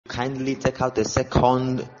kindly take out a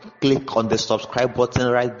second, click on the subscribe button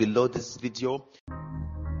right below this video.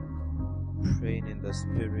 Praying in the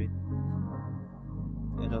spirit.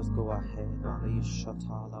 Let us go ahead. Ali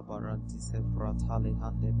Shatala Baranti Sefratali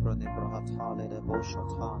Hande Pronebrahatale de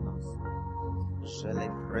Boshatanas.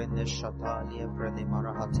 Jele Frene Shatali Frene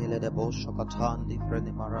Marahatele de Boshakatandi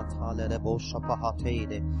Frene Maratale de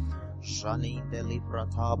Boshapahatede. Janin de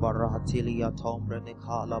Librata Barahatilia Tombre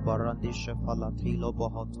Nikala Barandi Shefalatilo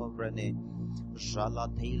Bohotombrene.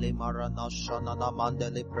 Jalatile Marana Shanana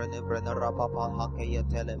Mandele Prene Brene Rapapa Hakea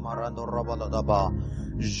Tele Marando Rabaladaba.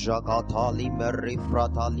 Jagatali Meri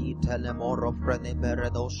Fratali Telemoro Frene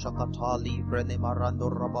Meredo Shakatali Frene Marando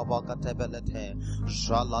Rababaka Tebelete.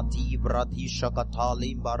 Jalati Vrati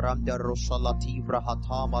Shakatali Baramde Roshalati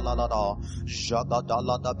Vrahatama Lalada.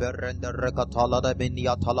 Jagadala da Berende Recatala da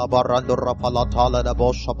Beniatala Barando Rapalatala da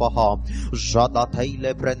Boshapaha.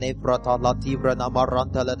 Jadatele Prene Fratalati Vrena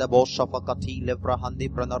Marantele de Boshapakati Levrahandi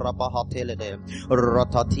Brana Rabahatele.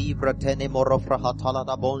 Ratati Vretene Morofrahatala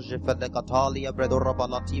da Bonje Fedecatalia Bredo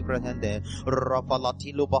Rabalati Vrehende.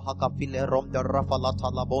 Rafalati Lubahaka File Rom de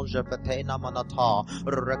Rafalatala Bonje Fetena Manata.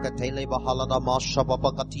 Recatele Bahalada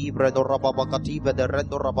Mashabakati Bredo Rababakati de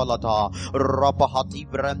Rendo Rabalata. Rapahati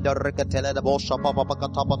Brenda Recatele de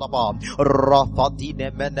Boshapapakatababa. Rafati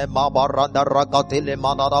Nemene Mabaranda Rakatele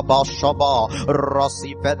Manada Bashaba.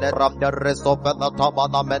 Rasi Fede Ram de Resofela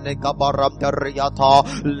Tamana Meneka Baram de Riata.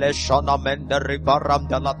 Leshana Menderi Baram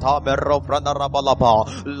de Lata Merofrana Rabalaba.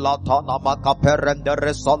 Latana Makaperem de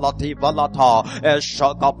Resolati Valata.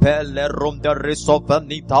 Eshakapele Rum de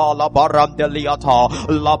Risofenita La Baram de Liata.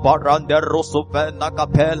 La Baram de Rusufena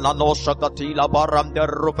Capella no Shakati La Baram de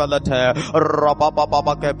Rufelete.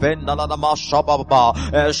 Rababa Kevena La Mashababa.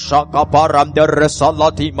 Eshakaparam de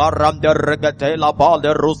Resolati Maram de Regatela Bal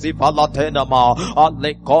de Rusifalatenama.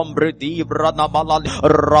 Ale Combri di Branamalali.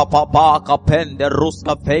 Rapapa Capende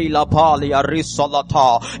Ruska Feila Palia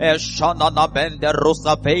Risolata. Eshanana Mende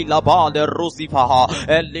Rusa Feila Bal de Rusifaha.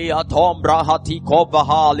 Elia Tombra Hatiko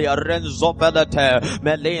Vahalia Renzo Velete.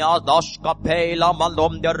 Melea Dashka Pela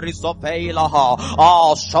Malom de Risofela.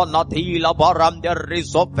 Shanatila Baram de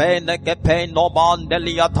Risofene Kepeno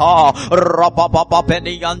Mandeliata. Rapapa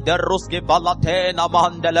Penian de Ruski Valatena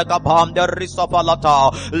Mandelega Bam de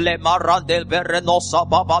Risofalata. Le Marande Verenosa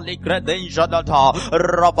Babali Credenjadata.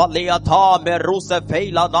 Ravaliata Meruse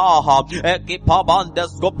Feila Naha.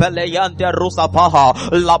 Equipabandes Gopelean de Rusapaha.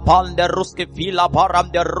 La Pande Ruski Fila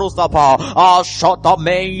Param de Rusapa. Shota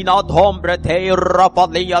Maina Tombre Te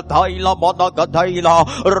Ravalia Taila Monagadaila.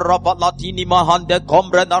 Ravalatini Mahande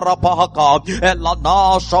Combre Narapahaka.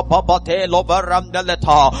 Elana Shapapatelo Veram de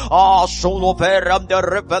Leta. Shulo Veram de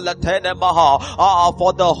Reveletene Maha.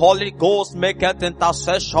 For the Holy Ghost maketh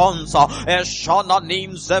intercessions. Eshana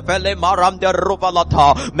Nim Zevele Maram de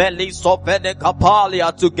Ruvalata. Meliso Vene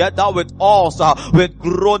Kapalia together with us. With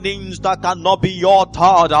groanings that cannot be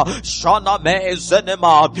uttered. Shana Me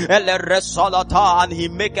Zenema. Ele Resalata. And he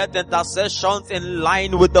maketh intercessions in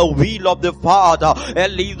line with the will of the Father.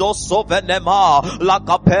 Elido Sovenema.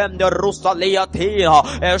 Lakapen de Rusaliatia.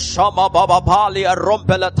 Eshama Baba Palia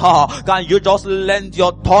Rompelata. Can you just lend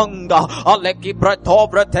your tongue? Aleki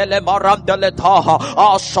Bretobre Telemaram de Leta.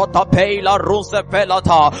 Ashota Pela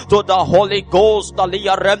Rusepelata. To the Holy Ghost.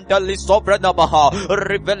 Alia Rem de Lisovrenabaha.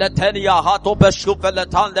 Riveletenia Hato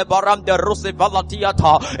Beshuveletan de Baram de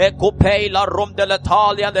Rusivalatiata. Ecopela Rum de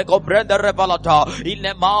Letalia de Cobrende Revalata.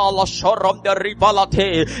 Inemala Shorom de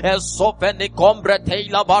Rivalate. Esofeni Combre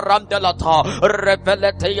Tela Baram de Lata.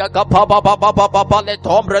 Reveletea Capaba Baba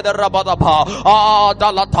Letombre de Rabadaba.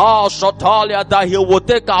 Dalata Shotalia that he would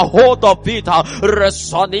take a hold of it.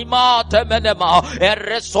 Resanima Temenema.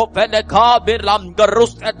 Eresofeneca Bilam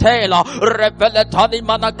Garus Etela. Reveletani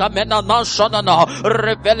Managamena Nashanana.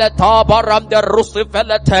 Reveleta Baram de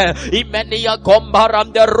Rusifelete. Imenia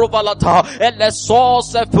Combaram de Ruvalata. Eleso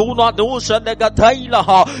Sefuna Dusha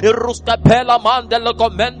Negataila. Irustapela Mandela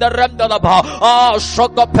Comenda Remdalaba.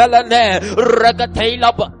 Shokapelene.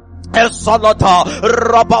 Regatela Esalata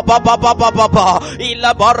Rabababababa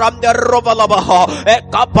Ila Baram de Rovalabaha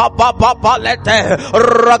Ekapapapa Lete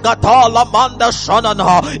Ragatala Manda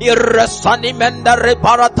Shanana Irresani Menda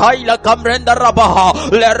Reparataila Camrenda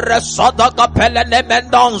Rabaha Le Resada Capelene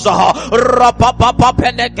Mendonza Rapapapa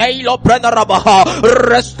Penegailo Prenarabaha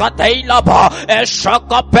Rescataila Ba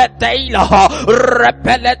Eshakapeteila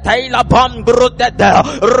Repeletaila Bam Grudeda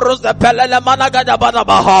Rusapele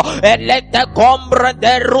Managadabanabaha Elete Combre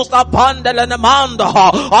de Rusa Pandele Nemanda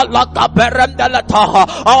Allah Caperem de la Taha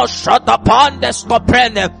Ashata Pandes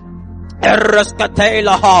Coprene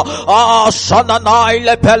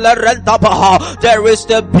There is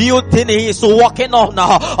the beauty he's walking on. The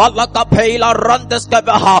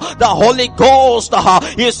Holy Ghost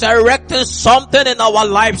is erecting something in our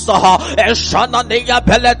lives. You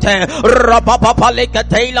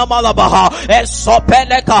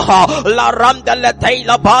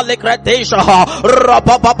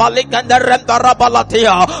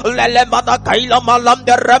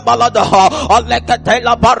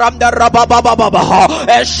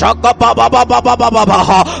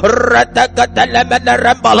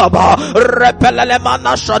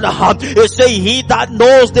say he that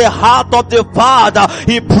knows the heart of the Father,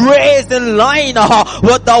 he prays in line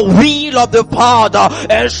with the will of the Father.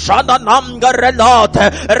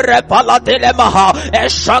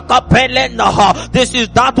 This is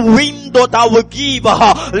that window that will give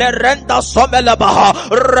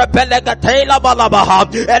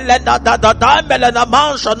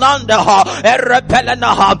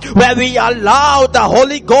where we allow the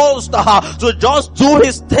Holy Ghost to just do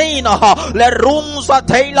his thing.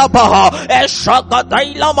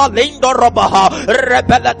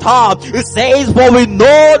 It says, for we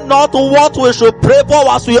know not what we should pray for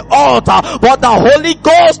as we ought, but the Holy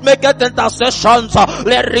Ghost maketh intercessions over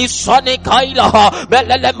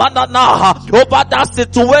that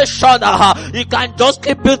situation. You can just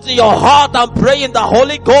keep it in your heart and pray in the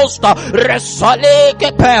Holy Ghost.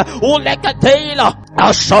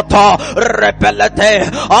 Ashota repelete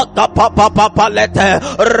akapapapalete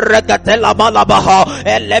regatela malabaha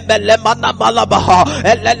elemele mana malabaha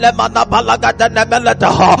elemana balagatene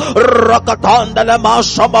meletaha rakatandele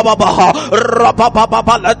mashababaha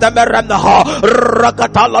rapapapalete meremnaha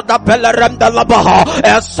rakatala da peleremdelabaha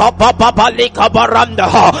esapapapalika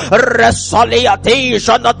barandaha resaliati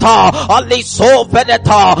shanata aliso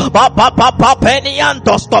veneta papa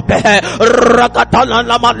peniantoskope rakatala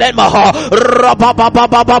namalemaha rapapa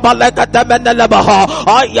Baba lekatemenelebaha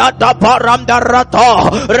ayata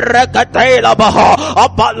paramdarata rekatela baha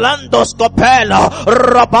abalandos kopela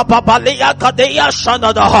rapapalia kadia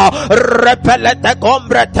shanadaha repelete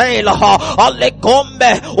combretela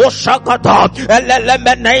alekombe ushakata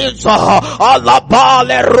elemeneza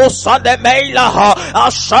alabale rusa de meila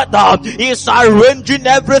ashada is arranging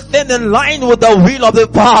everything in line with the will of the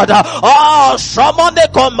Father. Shamane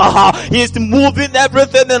komaha is moving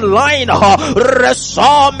everything in line.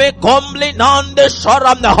 Resame komlinande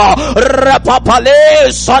sharamnaha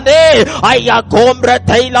repapale sane ayakombre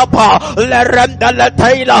teilapa leremdele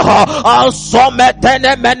teilaha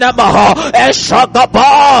asometene menemaha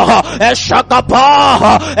eshagabaha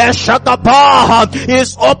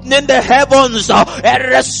is opening the heavens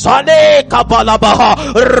eresane kabalabaha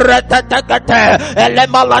retetekete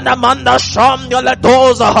elemalana manda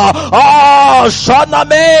shamgaletoza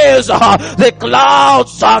shanameza the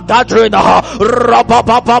clouds are gathering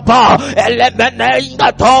Rabababa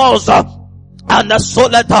elemenengatosa and the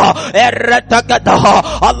Soleta Eretagata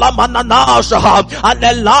Alamananasha and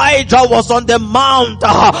Elijah was on the mount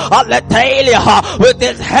Aletalia with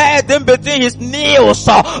his head in between his knees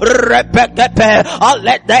Rebekepe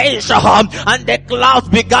Aledesha and the clouds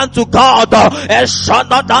began to gather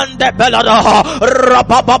Eshanadan de Belada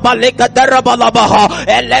Rababalika Derabalabaha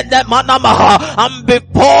Elende Manamaha and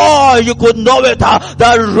before you could know it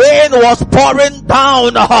the rain was pouring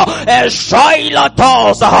down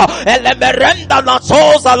Eshailatos Elemeren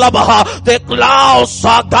the clouds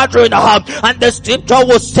are gathering and the scripture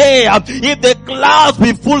will say if the clouds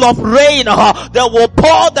be full of rain they will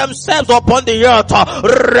pour themselves upon the earth.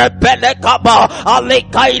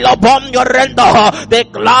 The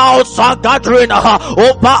clouds are gathering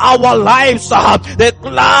over our lives. The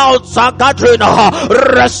clouds are gathering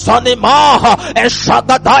Resanima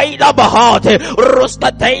Eshagataila Bahati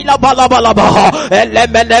Ruskataila Balabalabaha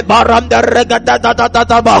Elemene Baram the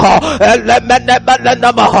Regatatabaha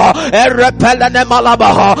Menebalenamaha,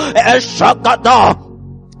 Erepelenemabaha, Eshagada.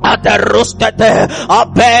 Aderuskete,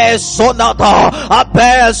 abe sonata,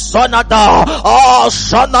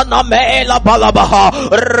 shanana mela balabaha,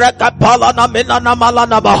 rekapalana milana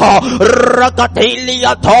malanabaha,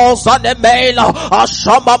 rakatilia tosane mela,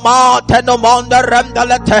 ashamama tenomonde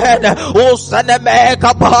remdaletene, useneme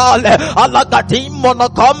kapale, alagatimona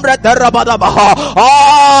comre derabadabaha,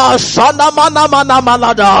 shanamana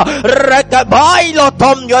malada, rekabailo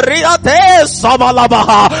tom yoriate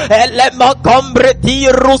samalabaha, elema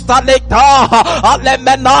combretiru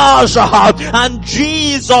and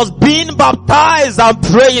Jesus being baptized and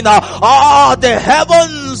praying, the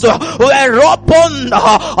heavens were opened.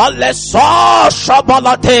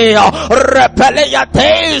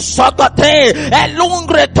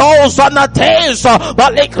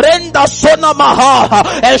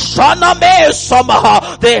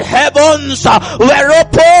 The heavens were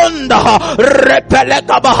opened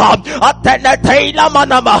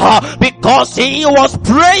because he was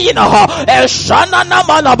praying.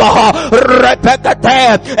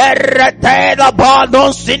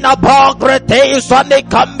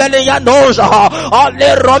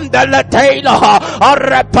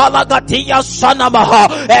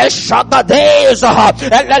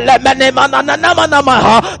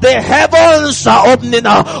 The heavens are opening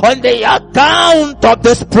on the account of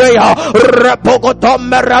this prayer.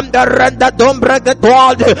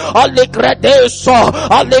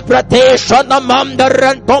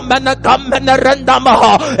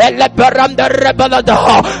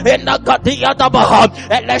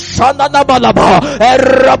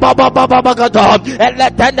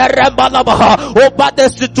 Over the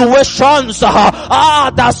situations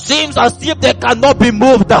that seems as if they cannot be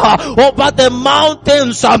moved, over the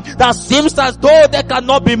mountains that seems as though they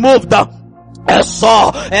cannot be moved.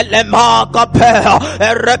 Eso elema kapea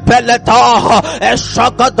repeleta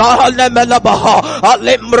eshagada lemelabaha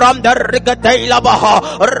alimram derigedela baha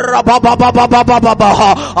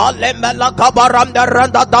rababababababaha alemela kabaram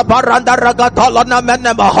deranda dabaranda ragatala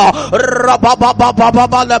namenemaha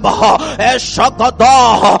rabababababalebaha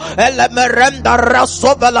eshagada elemerenda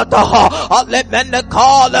rasovelata alemene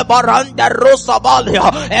kale baranda rusabalia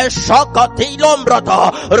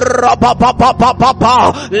eshagatilombrata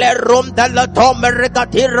rabababababa lerum dela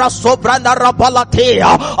Tomergatira sobrana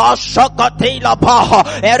rapalatea, Ashakatela baha,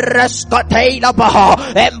 Erescatela baha,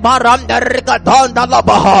 Embaram the Rigatonda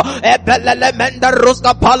labaha, Ebelemenda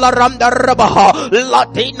Ruska Palaram the Rabaha,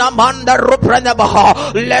 Latina Manda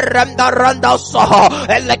Ruprenebaha, Lerenda Randa Saha,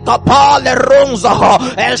 Elecapale Runzaha,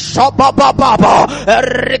 Eshabababa,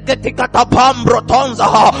 Rigaticata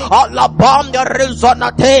Pambrotonzaha, Alabam the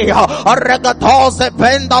Rizonatea, Regatose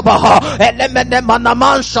Vendabaha,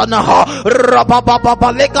 Elemenemanamansanaha. The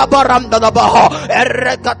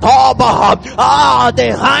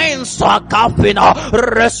hinds are kafina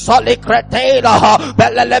resolicretela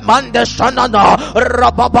belelemande shanana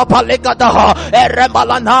rabababalegadaha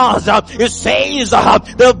eremalanaza. It says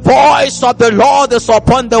the voice of the Lord is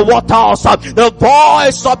upon the waters, the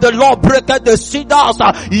voice of the Lord breaketh the cedars,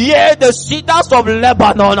 yea, the cedars of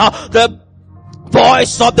Lebanon. The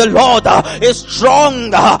voice of the Lord is strong.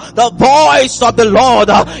 The voice of the Lord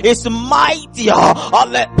is mighty.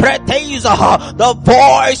 The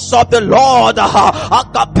voice of the Lord,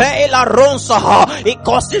 acapella ronsa, it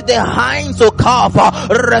causes the hinds to cough.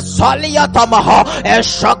 Resalia tamaha,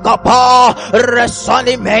 eshakapa,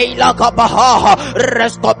 resali meila kabaha,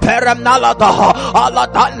 rescoperam naladaha,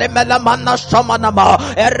 alatane melamana shamanama,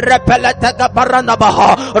 erepeleta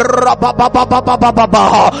baranabaha,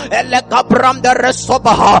 rababababababaha, elekabram the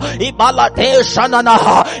Resobaha, Ibalate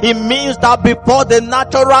Shananaha. It means that before the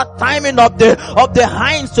natural timing of the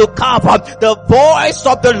hinds to calve, the voice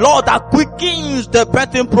of the Lord that quickens the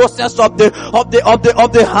birthing process of the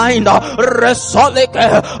hind. Resolik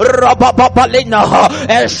Rababalina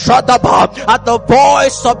Eshadaba. At the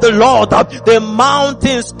voice of the Lord, the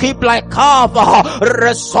mountains keep like calf.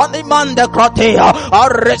 Resoniman de Kratea,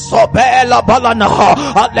 Resobela Balanaha,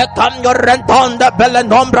 Alekanga Rentonda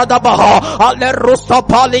Belenombra Dabaha. And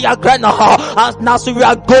as we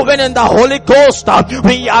are going in the Holy Ghost,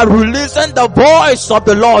 we are releasing the voice of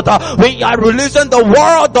the Lord. We are releasing the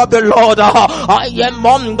word of the Lord. I am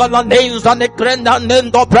on the names and the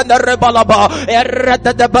Grenando Prenerebalaba,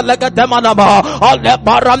 Ereta de Belegademanama,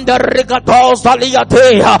 Alebaram de Rigatos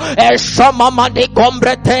Aliatea, Eshamamani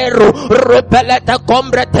Combreteru, Repeleta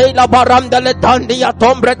Combretela Baram de Letandia,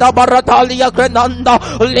 Tombreta Baratalia Grenanda,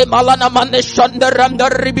 Limalana Manishanderam de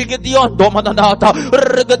Ribigidion. Mananata,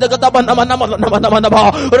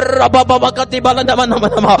 Rigadagadabanamanamanamanamanama,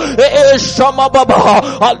 Rabababakatibalamanamanamanama, Eshamababa,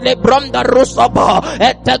 Alebranda Rusaba,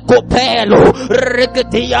 Etekopelo,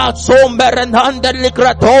 Rigatia, Somberenanda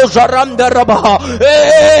Ligratoja Ramderabaha,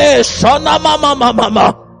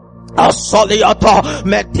 Shanamamamama. Asoliata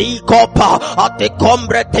Metikopa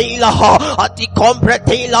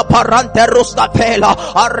Aticombretila Parante Ruscapela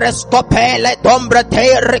Arrescopele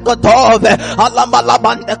Dombrete Ricotove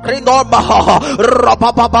Alamalabande Crinormaha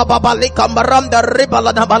Rapapabalika Maranda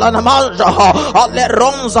Ribalana Balanamanja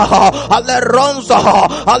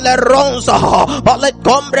Aleronza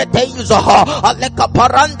Balecombretiza Aleka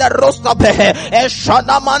Paranda Ruscape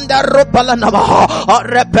Eshanamanda Rubalanamaha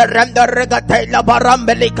Reperenda Regatela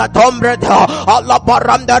Barambelika Tombreda alla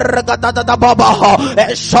paranda regata baba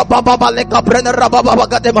shababa le caprene rababa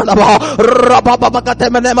gatemanaba rababa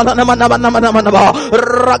gatemanaba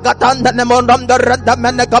ragatanda nemonda renda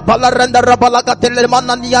meneka palarenda rabala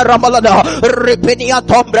gatelemania ramalada ripinia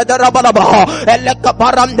tombreda rabalaba eleka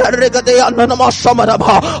paranda regate anama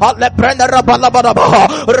shamanaba alle prende rabalaba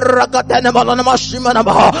ragatene malana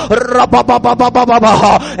shimanaba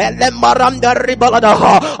rababa elemaranda ribalada.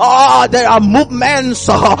 There are movements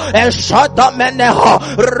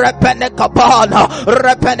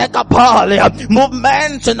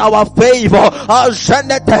movements in our favor.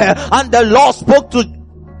 And the Lord spoke to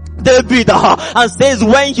David and says,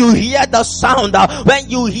 when you hear the sound, when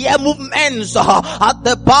you hear movements at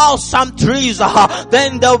the balsam trees,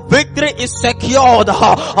 then the victory is secured.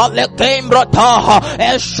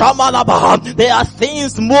 There are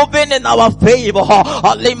things moving in our favor.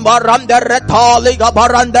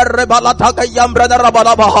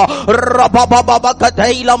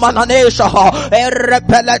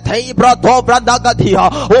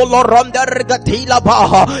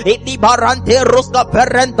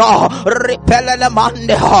 Repelele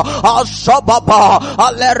mande ashababa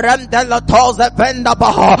alerem de la toze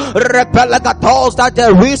vendaba repelegatos that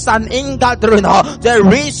there is an ingathering,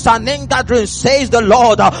 says the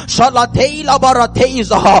Lord. Shalatela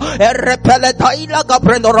barateza repeletaila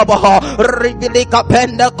gabrenorabaha ribilika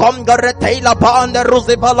pende comgaretela pande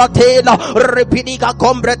ruzibalatela repidika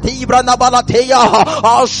combretibra nabalatea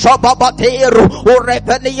ashababateru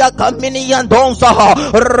urepelia kamini and donza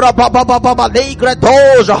rabababa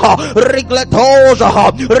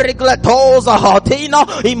Rigletosa Tina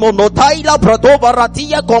Imonotaila Pradova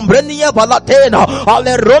Ratia Combrenia Balatena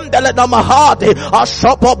Ale Rondele Damahate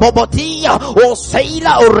Ashopo Bobotia O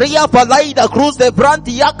Seila Uria Palaida Cruz de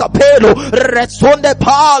Brantia Capello Resonde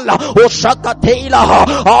Pala O Shakatela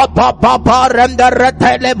Papa Remda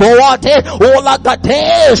Retele Boate Ola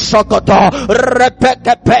Gate Shakata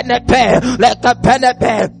Repeke Penepe Leka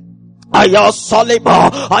Penepe Aya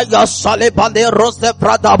saliba de rose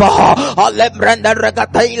pradaba alemrende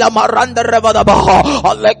regataila marande revadaba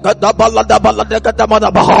alekada bala de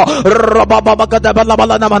katamanabaha rababa kadabala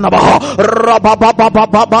namanabaha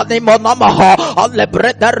rababa ni monamaha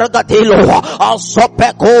alebrede regatilo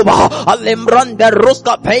asopekova alemrande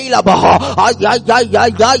ruska peilabaha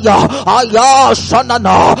aya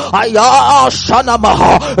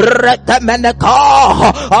shanama retemeneka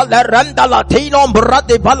alerenda latino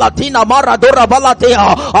bradi balatina Maradora Balatea,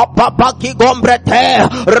 Apapaki Gombrete,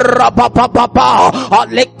 Rapapapa,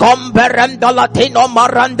 Alicomberenda Latino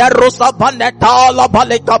Maranda Rusa Paneta, La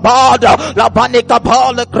Balicabada, La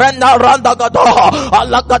Banicapal, Crena Randagada,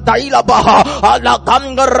 Alacataila Baha,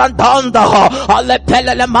 Alacangarantanda,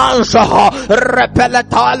 Alepele Mansa,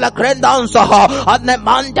 Repeleta La Crendansa,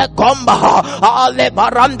 Anemande Comba, Ale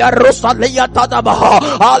Baranda Rusa Liatadabaha,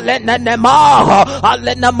 Alenema,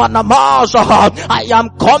 Alenamanamasa. I am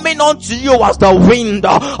coming on to you as the wind.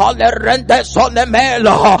 Alerende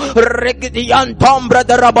sonemela rigidian tombre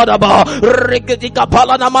de rabadaba rigidika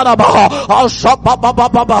palana manaba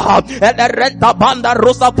ashapapapapa elerenta banda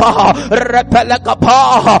rusapa repeleka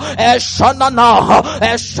pa eshanana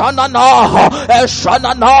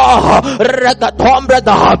regatombre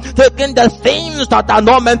da taking the things that are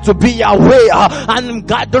not meant to be away and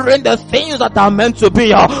gathering the things that are meant to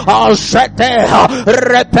be ashete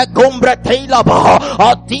repecumbre telaba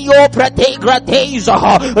atio pretegrateza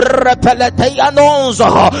repeleteanonza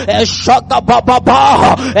eshaka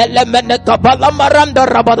baba elemeneka balamaranda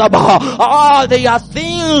rabadaba. They are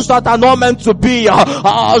things that are not meant to be.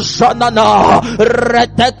 Shanana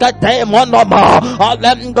retekate monoma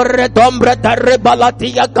alemgredombre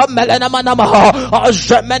terribalatia kamelena manama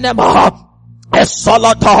jemenema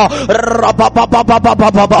Esalata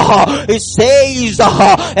Rabababababababa. It says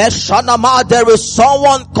Eshanama, there is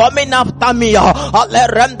someone coming after me.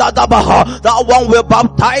 That one will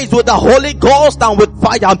baptize with the Holy Ghost and with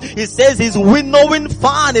fire. It says his winnowing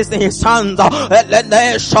fan is in his hands. And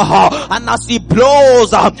as he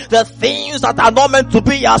blows, the things that are not meant to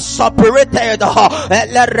be are separated.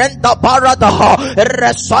 Elerenda barada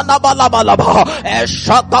Resana balabalaba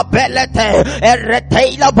Eshaka belete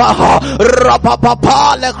Ereteila baha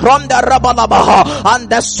Rapapapa le kronda rabalabaha and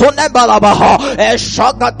the sunebalabaha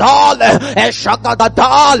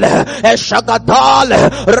eshagadal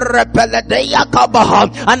repeledeya kabaha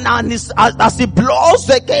and as he blows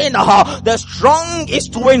again the strong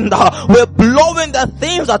east wind will blow in the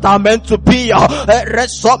things that are meant to be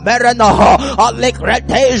resomerena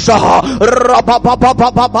alekreteja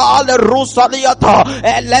rapapapa le rusaliata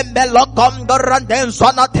elemelokam garanden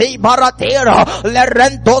sanati baratira le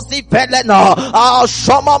rentosi felena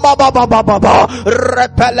shamama baba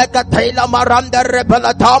repeleka taila maranda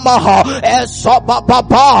repelatama esababa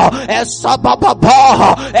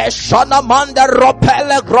eshanamanda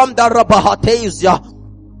ropele gronda rabahatesia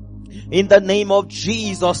in the name of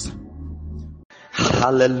Jesus.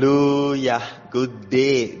 Hallelujah. Good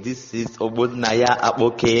day. This is Ogbonnaya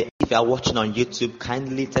Akpoke. If you are watching on YouTube,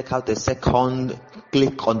 kindly take out a second,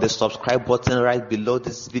 click on the subscribe button right below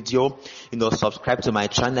this video. Subscribe to my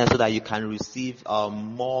channel so that you can receive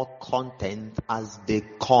more content as they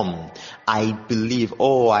come. I believe,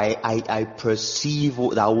 I perceive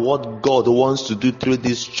that what God wants to do through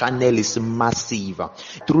this channel is massive.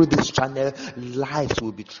 Through this channel, lives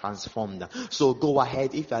will be transformed. So go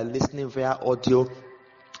ahead. If you are listening via audio,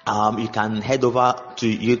 you can head over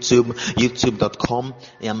to youtube.com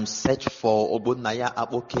and search for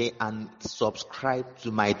Ogbonnaya-Akpokes and subscribe to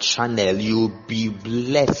my channel. You'll be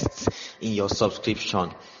blessed in your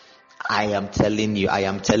subscription. I am telling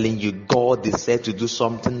you, God is said to do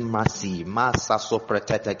something massive. Masa so